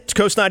It's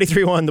Coast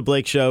 93.1, The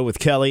Blake Show with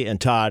Kelly and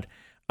Todd.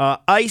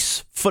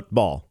 Ice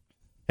football.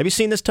 Have you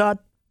seen this, Todd?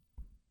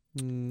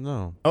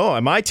 No. Oh,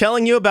 am I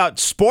telling you about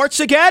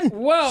sports again?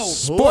 Whoa.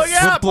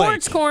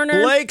 Sports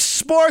Corner. Blake's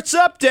sports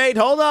update.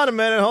 Hold on a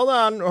minute. Hold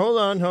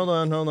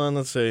on.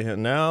 Let's see.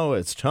 And now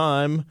it's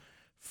time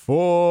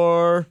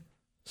for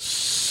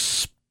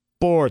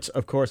sports.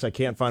 Of course, I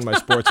can't find my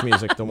sports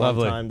music the one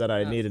time that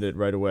I needed it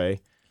right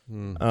away.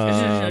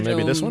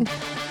 Maybe this one?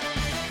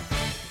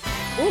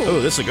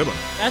 Ooh, this is a good one.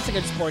 That's a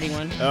good sporty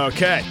one.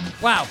 Okay.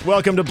 Wow.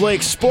 Welcome to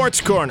Blake's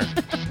Sports Corner.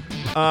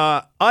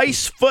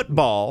 Ice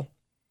football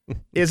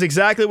is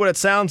exactly what it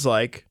sounds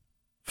like.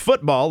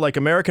 Football, like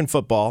American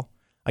football.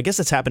 I guess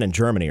it's happened in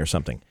Germany or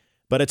something.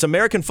 But it's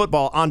American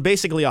football on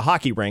basically a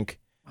hockey rink.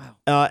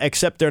 Wow.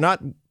 Except they're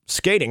not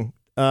skating.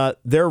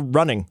 They're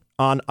running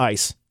on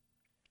ice.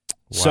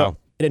 Wow. So,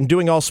 and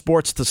doing all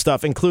sports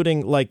stuff,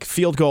 including like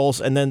field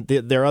goals and then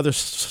their other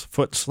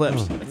foot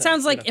slips. It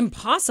sounds like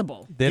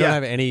impossible. They don't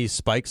have any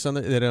spikes on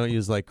it? They don't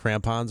use like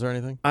crampons or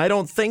anything? I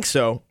don't think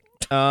so.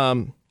 It's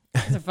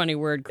a funny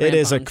word. Crampons. It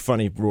is a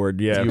funny word,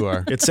 yeah. You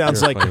are. It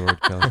sounds like funny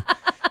word, Kelly.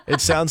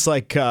 It sounds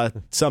like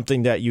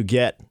something that you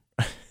get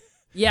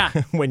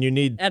when you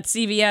need at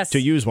CVS to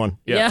use one.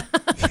 Yeah.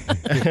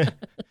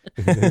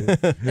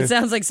 It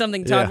sounds like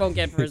something Todd won't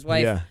get for his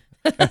wife. Yeah.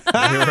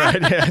 You're right.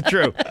 Yeah,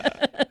 true.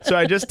 So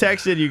I just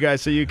texted you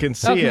guys so you can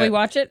see it. Can we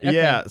watch it? Okay.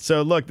 Yeah.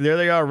 So look, there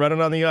they are running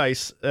on the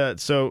ice.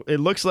 So it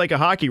looks like a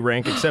hockey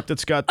rink, except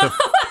it's got the.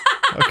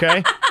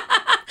 Okay.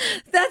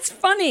 That's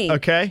funny.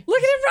 Okay.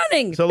 Look at him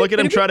running. So look at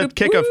him try to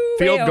kick a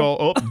field goal.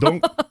 Oh,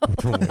 don't.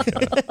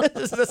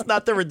 That's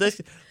not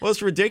the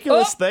most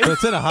ridiculous thing. But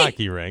it's in a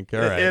hockey rink. All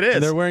right. It is.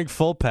 And they're wearing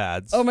full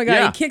pads. Oh my God!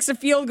 Yeah. He kicks a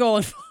field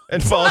goal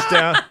and falls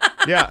down.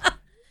 Yeah.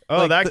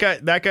 Oh, Like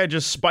that guy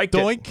just spiked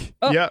Doink. it.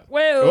 Oh, Yeah.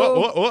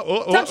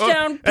 Whoa.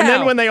 Touchdown. And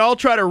then pow. when they all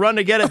try to run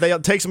to get it,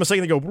 it takes them a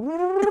second to go.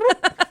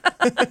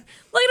 Look at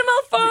them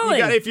all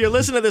falling. If you're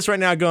listening to this right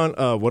now going,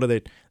 what are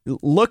they?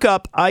 Look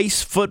up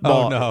ice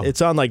football. Oh, no.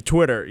 It's on like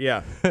Twitter.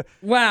 Yeah.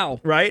 Wow.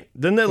 Right?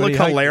 Didn't it look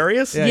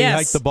hilarious? Yeah, Yes. he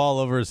hiked the ball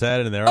over his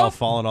head and they're all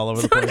falling all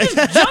over the Someone place.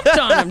 just jumped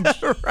on him.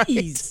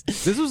 Jeez.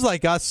 This was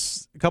like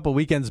us a couple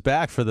weekends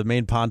back for the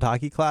Maine Pond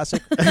Hockey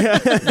Classic.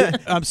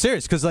 I'm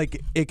serious, because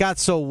like it got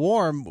so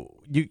warm,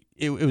 you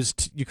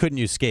couldn't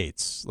use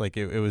skates. Like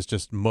it was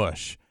just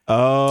mush.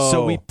 Oh.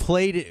 So we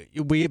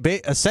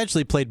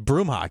essentially played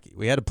broom hockey.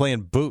 We had to play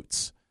in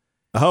boots.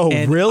 Oh,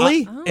 And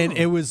really? And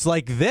it was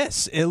like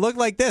this. It looked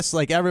like this.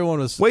 Like everyone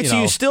was. Wait,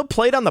 so you still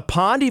played on the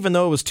pond even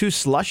though it was too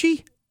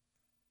slushy?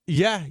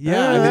 Yeah.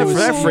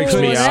 That freaks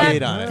me out.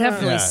 Skate on it.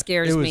 Definitely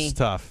scares it me. was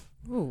tough.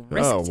 Ooh,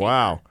 Oh,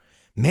 wow.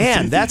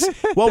 Man, that's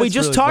we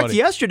just really talked funny.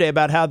 yesterday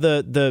about how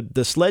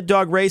the sled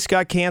dog race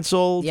got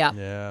canceled. Yeah.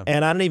 Yeah.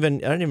 And I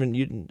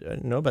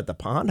didn't know about the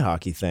pond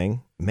hockey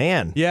thing.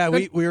 Man. Yeah,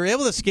 we were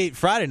able to skate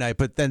Friday night,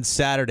 but then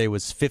Saturday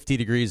was 50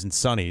 degrees and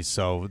sunny,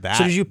 so that.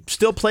 So did you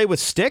still play with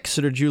sticks,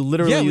 or did you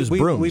literally use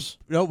brooms?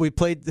 We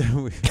played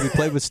we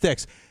played with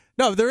sticks.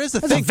 No, there is a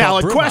That's thing a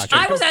valid called broom question.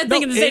 hockey. I was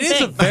thinking the same It is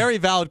thing. a very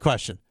valid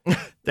question.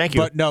 Thank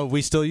you. But no,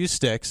 we still use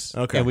sticks.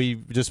 Okay. And we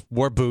just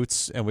wore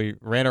boots and we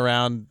ran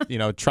around,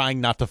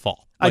 trying not to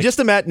fall. I just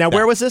imagine. Now,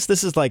 where was this?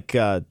 This is like.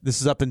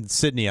 This is up in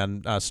Sydney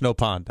on Snow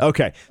Pond.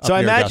 Okay, so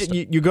I near imagine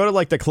Augusta. you go to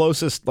like the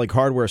closest like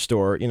hardware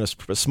store,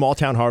 a small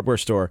town hardware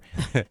store,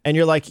 and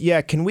you're like,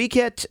 yeah, can we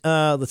get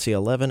let's see,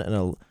 11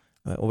 and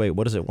wait,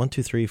 what is it? 1,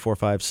 2, 3, 4,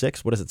 5,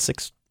 6. What is it?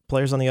 6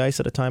 players on the ice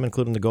at a time,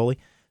 including the goalie.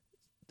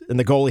 And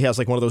the goalie has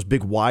like one of those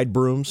big wide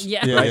brooms.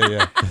 Yeah.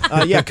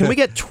 Yeah. Can we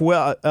get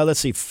 12? Let's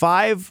see,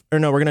 5 or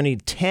no? We're gonna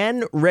need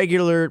 10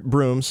 regular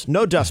brooms,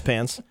 no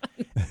dustpans,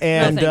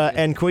 and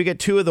and can we get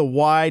 2 of the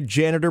wide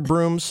janitor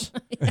brooms?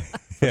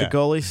 For the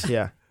goalies,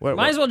 yeah.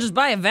 Might as well just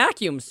buy a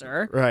vacuum,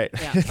 sir. Right.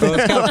 Yeah. Well,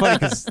 it's kind of funny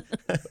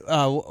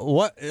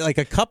because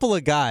a couple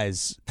of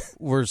guys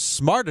were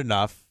smart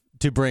enough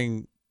to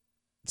bring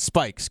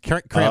spikes,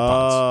 crampons.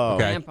 Oh.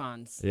 Okay.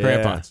 Crampons. Yeah.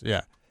 Crampons,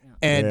 yeah.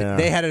 And Yeah.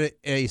 they had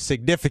a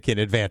significant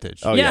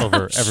advantage yeah.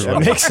 over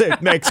everyone.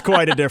 It makes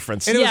quite a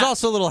difference. And it was Yeah.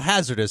 also a little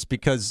hazardous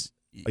because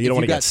You don't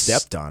want to got get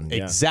stepped on. Yeah.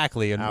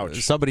 Exactly, and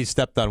Ouch. somebody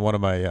stepped on one of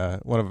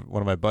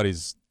my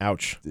buddies'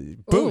 Ouch.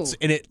 boots, Ooh.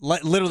 and it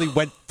literally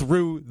went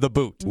through the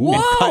boot.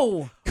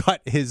 Whoa! And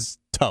cut his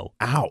toe.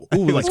 Ow.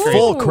 Ooh, like crazy.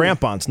 full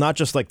crampons, not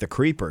just like the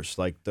creepers,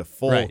 like the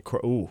full. Right.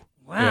 Ooh.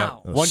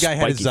 Wow. Those One guy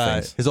had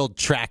spiky things. his old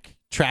track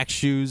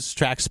shoes,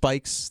 track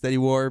spikes that he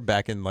wore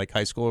back in like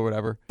high school or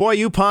whatever. Boy,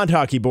 you pond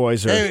hockey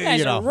boys are Hey,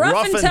 You guys are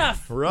rough and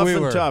tough. Rough We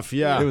and were. tough,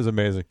 yeah. It was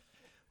amazing.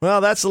 Well,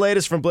 that's the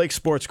latest from Blake's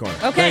Sports Corner.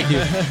 Okay.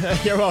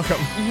 Thank you. You're welcome.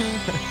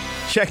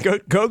 Check, go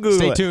Google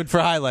Stay it. tuned for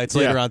highlights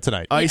later on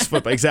tonight. Ice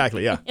football,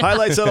 exactly, yeah.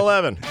 Highlights at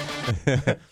 11.